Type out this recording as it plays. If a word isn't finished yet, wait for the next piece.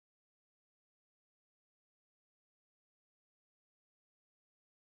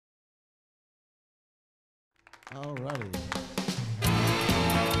All righty.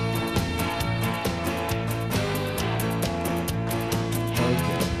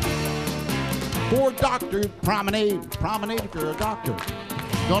 For doctor, promenade if you're a doctor.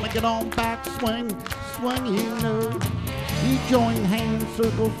 Gonna get on back, swing, you know. You join hands,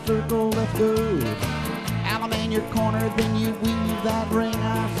 circle, let's go. Alum in your corner, then you weave that ring.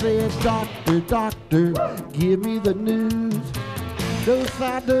 I said, doctor, give me the news. Do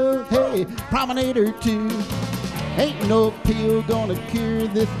side do, hey, promenader too. Ain't no pill gonna cure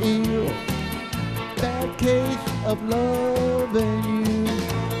this ill. Bad case of loving you.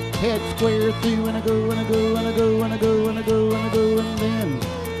 Head square through and I go, and then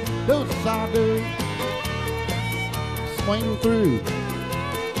do side do. Swing through.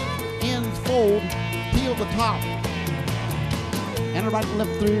 Ends fold, peel the top. And a right and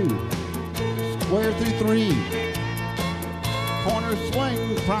left through. Square through three. Corner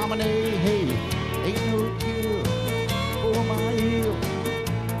swing, promenade, hey, ain't no cure for my ill.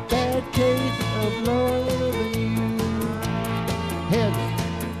 Bad case of loving you. Heads,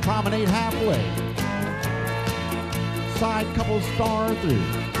 promenade halfway. Side couple star through.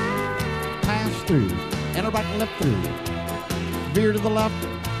 Pass through, and a right and left through. Veer to the left,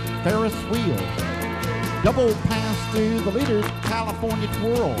 Ferris wheel. Double pass through, the leader's California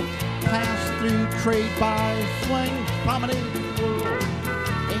twirl. Pass through, trade by, swing, promenade, twirl.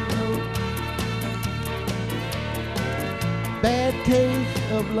 Ain't no bad case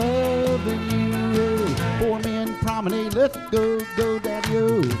of loving you. Four men promenade, let's go,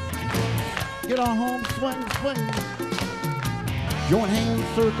 daddy-o. Get on home, swing. Join hands,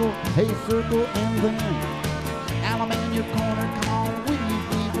 circle, hey, circle, and then alum in your corner, come on, weave.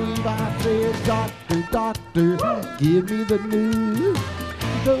 I said, doctor, give me the news.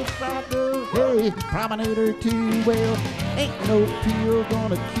 Go side do, hey, promenader too. Well, ain't no pill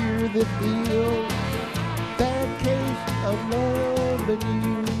gonna cure this ill. Bad case of loving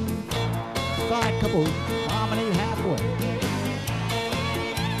you. Side couple, promenade halfway.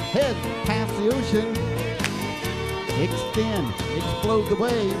 Head past the ocean. Extend, explode the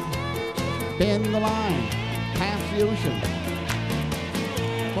wave. Bend the line, past the ocean.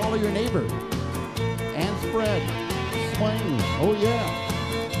 Follow your neighbor and spread. Swing, oh yeah.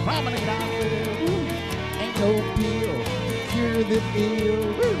 Promenade out there. Ain't no pill cure this ill.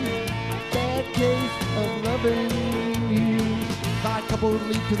 Bad case of loving you. Side couple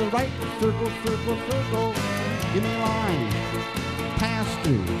lead to the right. Circle. Give me a line. Pass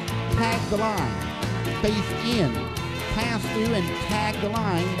through. Tag the line. Face in. Pass through and tag the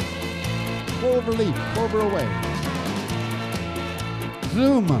line. Clover leap. Clover away.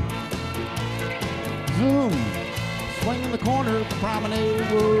 Zoom. Swing in the corner, promenade,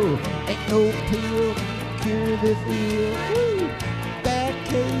 whoa. Ain't no pill, cure this ill. Woo. Bad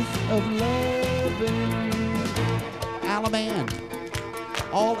case of loving. Alaman.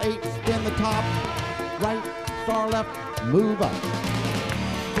 All eight, spin the top. Right, star left, move up.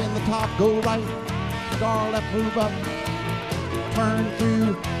 Spin the top, go right. Star left, move up. Turn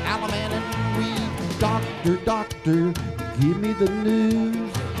through, Alaman and weave. Doctor. Give me the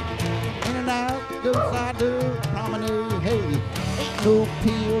news. In and out, go side do, promenade, hey. Ain't no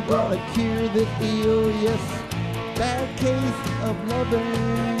pill gonna cure this ill, yes. Bad case of loving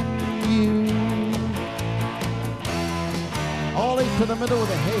you. All eight to the middle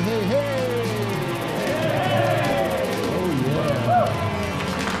with a hey.